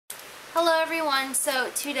Hello everyone, so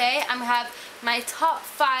today I'm going to have my top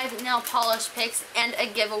 5 nail polish picks and a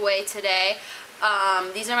giveaway today.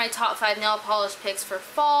 These are my top 5 nail polish picks for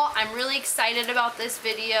fall. I'm really excited about this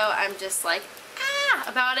video. I'm just like,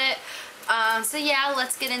 about it. So yeah,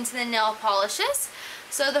 let's get into the nail polishes.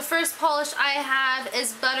 So the first polish I have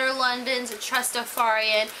is Butter London's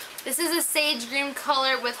Trustafarian. This is a sage green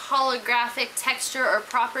color with holographic texture or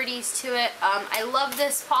properties to it. I love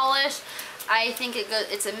this polish. I think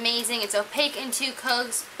it's amazing. It's opaque in 2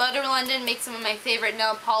 coats. Butter London makes some of my favorite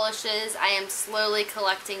nail polishes. I am slowly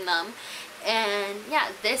collecting them. And yeah,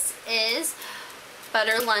 this is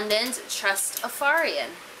Butter London's Trustafarian.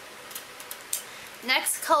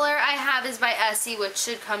 Next color I have is by Essie, which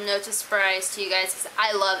should come no surprise to you guys because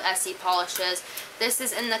I love Essie polishes. This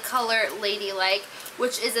is in the color Ladylike,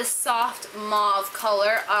 which is a soft mauve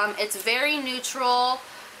color. It's very neutral,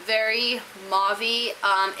 very mauve-y.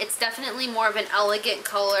 It's definitely more of an elegant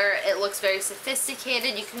color. It looks very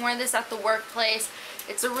sophisticated. You can wear this at the workplace.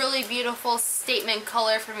 It's a really beautiful statement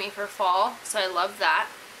color for me for fall, so I love that.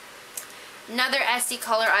 Another Essie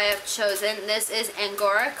color I have chosen, this is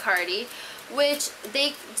Angora Cardi, which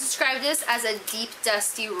they describe this as a deep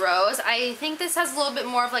dusty rose. I think this has a little bit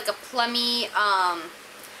more of like a plummy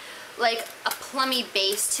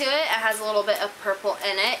base to it. It has a little bit of purple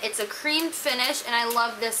in it. It's a cream finish and I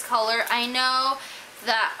love this color. I know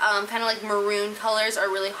that kind of like maroon colors are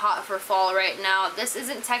really hot for fall right now. This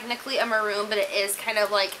isn't technically a maroon, but it is kind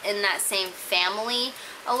of like in that same family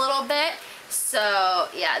a little bit. So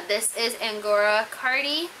yeah, this is Angora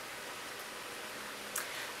Cardi.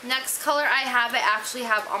 Next color I actually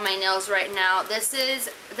have on my nails right now. This is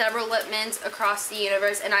Deborah Lippmann's Across the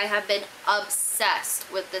Universe, and I have been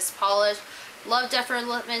obsessed with this polish. Love Deborah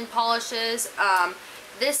Lippmann polishes.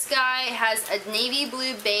 This guy has a navy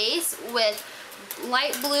blue base with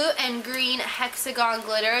light blue and green hexagon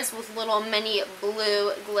glitters with little mini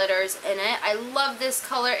blue glitters in it. I love this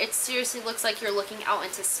color. It seriously looks like you're looking out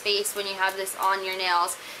into space when you have this on your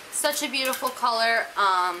nails. Such a beautiful color.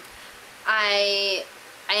 I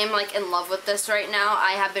am like in love with this right now.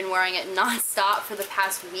 I have been wearing it non-stop for the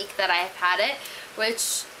past week that I have had it,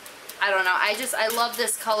 which I don't know. I love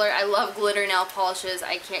this color. I love glitter nail polishes.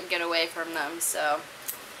 I can't get away from them. So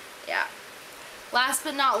yeah. Last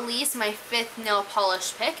but not least, my 5th nail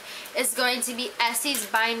polish pick is going to be Essie's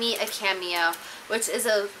Buy Me a Cameo, which is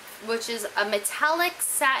a metallic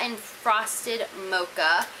satin frosted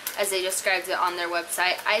mocha, as they described it on their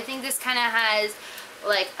website. I think this kind of has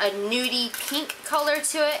like a nudie pink color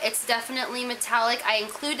to it. It's definitely metallic. I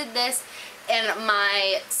included this in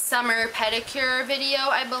my summer pedicure video,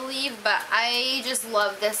 I believe, but I just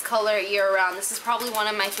love this color year round. This is probably one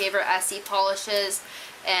of my favorite Essie polishes,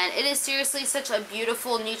 and it is seriously such a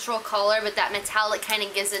beautiful neutral color, but that metallic kind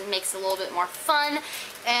of makes it a little bit more fun,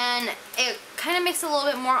 and it kind of makes it a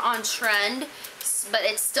little bit more on trend, but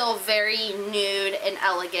it's still very nude and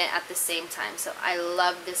elegant at the same time. So I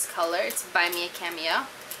love this color. It's Buy Me a Cameo.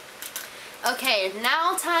 Okay,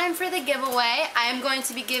 now time for the giveaway. I'm going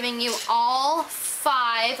to be giving you all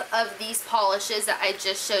 5 of these polishes that I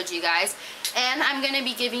just showed you guys, and I'm going to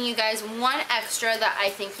be giving you guys one extra that I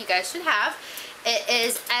think you guys should have. It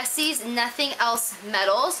is Essie's Nothing Else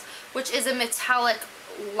Metals, which is a metallic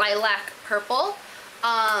lilac purple.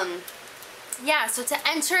 Yeah, so to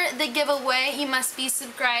enter the giveaway, you must be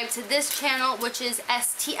subscribed to this channel, which is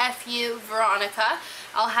STFU Veronica.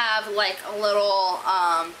 I'll have like a little,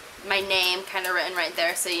 my name kind of written right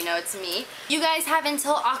there so you know it's me. You guys have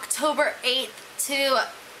until October 8th to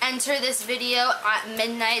enter this video at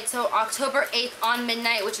midnight. So October 8th on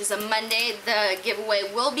midnight, which is a Monday, the giveaway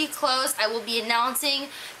will be closed. I will be announcing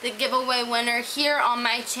the giveaway winner here on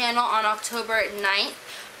my channel on October 9th.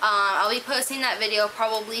 I'll be posting that video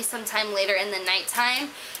probably sometime later in the nighttime,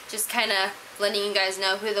 just kind of letting you guys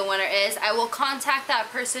know who the winner is. I will contact that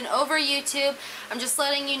person over YouTube. I'm just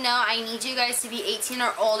letting you know I need you guys to be 18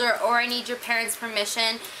 or older, or I need your parents'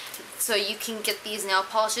 permission so you can get these nail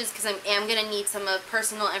polishes, because I am going to need some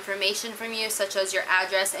personal information from you, such as your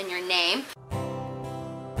address and your name.